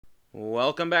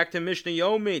Welcome back to Mishna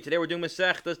Yomi. Today we're doing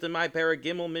Masechtas Demai Perek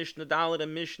Gimel Mishna Dalet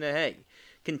and Mishna Hey.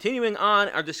 Continuing on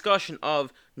our discussion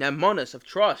of Namonis, of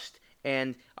trust,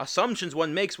 and assumptions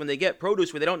one makes when they get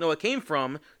produce where they don't know it came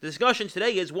from. The discussion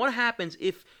today is what happens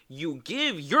if you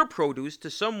give your produce to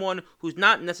someone who's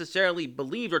not necessarily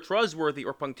believed or trustworthy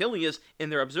or punctilious in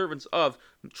their observance of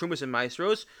Trumas and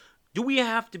Maestros. Do we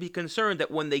have to be concerned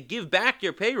that when they give back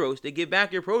your payros, they give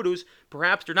back your produce,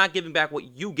 perhaps they're not giving back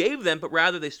what you gave them, but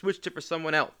rather they switched it for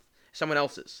someone else's? So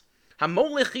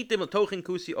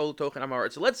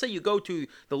let's say you go to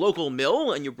the local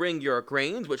mill and you bring your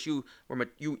grains, which you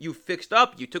fixed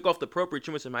up, you took off the appropriate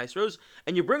chumas and maestros,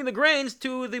 and you bring the grains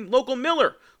to the local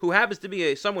miller, who happens to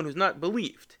be someone who's not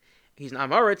believed. He's an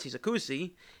Amaretz, he's a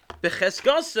Kusi.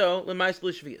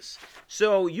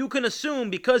 So you can assume,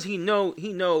 because he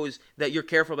knows that you're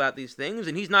careful about these things,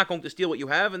 and he's not going to steal what you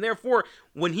have, and therefore,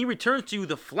 when he returns to you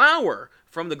the flour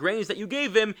from the grains that you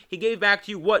gave him, he gave back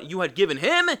to you what you had given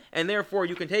him, and therefore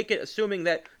you can take it, assuming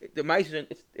that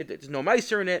there's no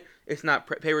meiser in it, it's not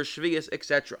perish shvius,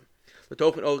 etc. What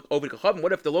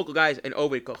if the local guy is an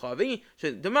Ovid Kochavi?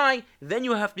 So Demai, then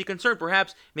you have to be concerned,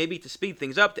 perhaps, maybe to speed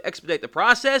things up, to expedite the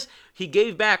process. He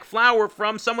gave back flour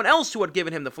from someone else who had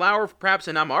given him the flour, perhaps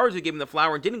an Amar who gave him the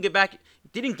flour, and didn't give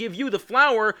you the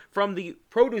flour from the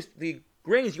produce, the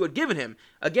grains you had given him.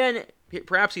 Again,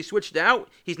 perhaps he switched out.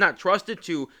 He's not trusted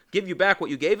to give you back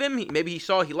what you gave him. Maybe he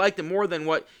saw he liked it more than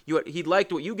he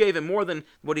liked what you gave him more than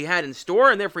what he had in store,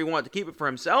 and therefore he wanted to keep it for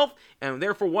himself. And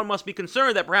therefore one must be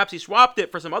concerned that perhaps he swapped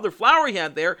it for some other flour he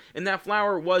had there, and that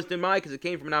flour was demai because it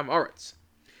came from an amaretz.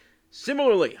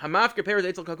 Similarly, hamafker peiros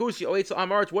etzel kakusi o etzel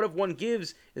amaretz. What if one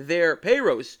gives their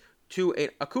peiros to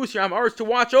a kusi amaretz to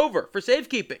watch over for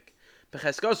safekeeping?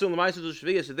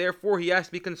 So therefore he has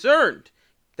to be concerned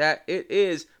that it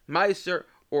is meiser,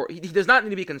 or he does not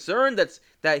need to be concerned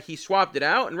that he swapped it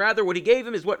out, and rather what he gave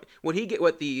him is what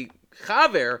the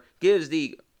chaver gives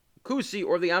the kusi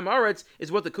or the amaretz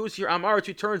is what the kusi or amaretz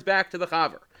returns back to the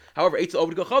chaver. However, eitzel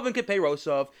ovid gochavin can pay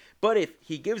rosov, but if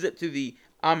he gives it to the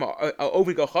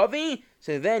ovid gochavi,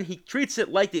 so then he treats it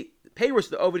like the payros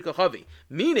the Ovid Kochavi,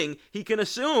 meaning he can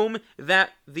assume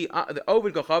that the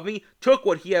Ovid Kochavi took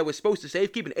what he was supposed to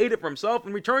safekeep and ate it for himself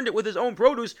and returned it with his own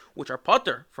produce, which are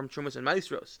pater from Trumas and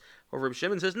Maestros. However, Reb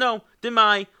Shimon says, no,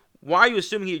 Demai, why are you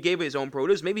assuming he gave his own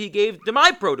produce? Maybe he gave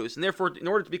Demai produce, and therefore, in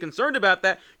order to be concerned about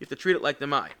that, you have to treat it like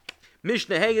Demai.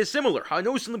 Mishnah Hay is similar.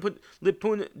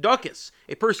 Lipun Dukis.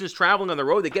 A person is traveling on the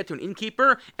road, they get to an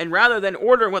innkeeper, and rather than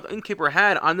ordering what the innkeeper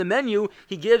had on the menu,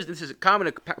 he gives, this is a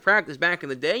common practice back in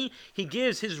the day, he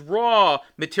gives his raw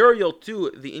material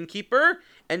to the innkeeper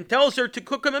and tells her to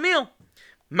cook him a meal.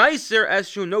 Meiser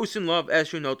eshu nosin love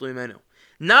eshu notu menu.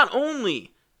 Not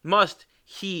only must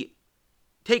he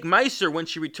take meiser when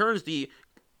she returns the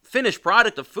finished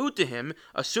product of food to him,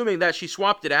 assuming that she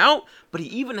swapped it out, but he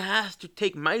even has to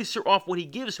take meiser off what he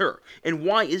gives her. And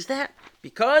why is that?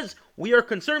 Because we are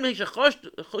concerned we're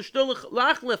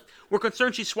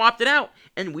concerned she swapped it out,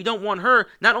 and we don't want her.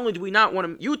 Not only do we not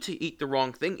want you to eat the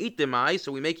wrong thing, eat demai,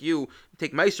 so we make you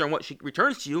take meiser on what she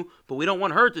returns to you, but we don't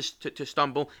want her to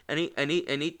stumble and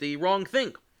eat the wrong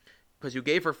thing, because you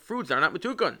gave her foods that are not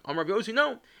matukan. Amar Yosi,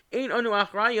 no, ain't anu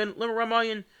achrayan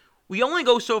lemramayan. We only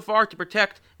go so far to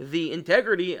protect the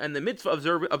integrity and the mitzvah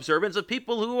observance of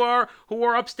people who are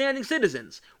upstanding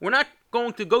citizens. We're not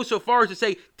going to go so far as to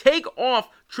say, take off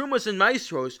trumas and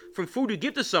maestros from food you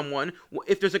give to someone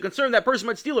if there's a concern that person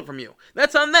might steal it from you.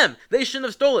 That's on them. They shouldn't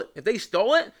have stole it. If they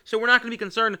stole it, so we're not going to be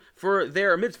concerned for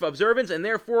their mitzvah observance, and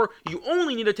therefore you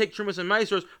only need to take trumas and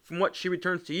maestros from what she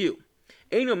returns to you.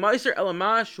 Only take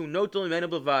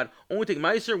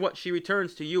meiser what she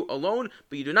returns to you alone,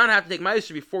 but you do not have to take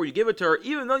meiser before you give it to her,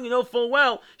 even though you know full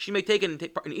well she may take it and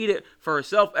eat it for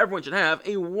herself. Everyone should have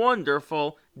a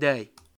wonderful day.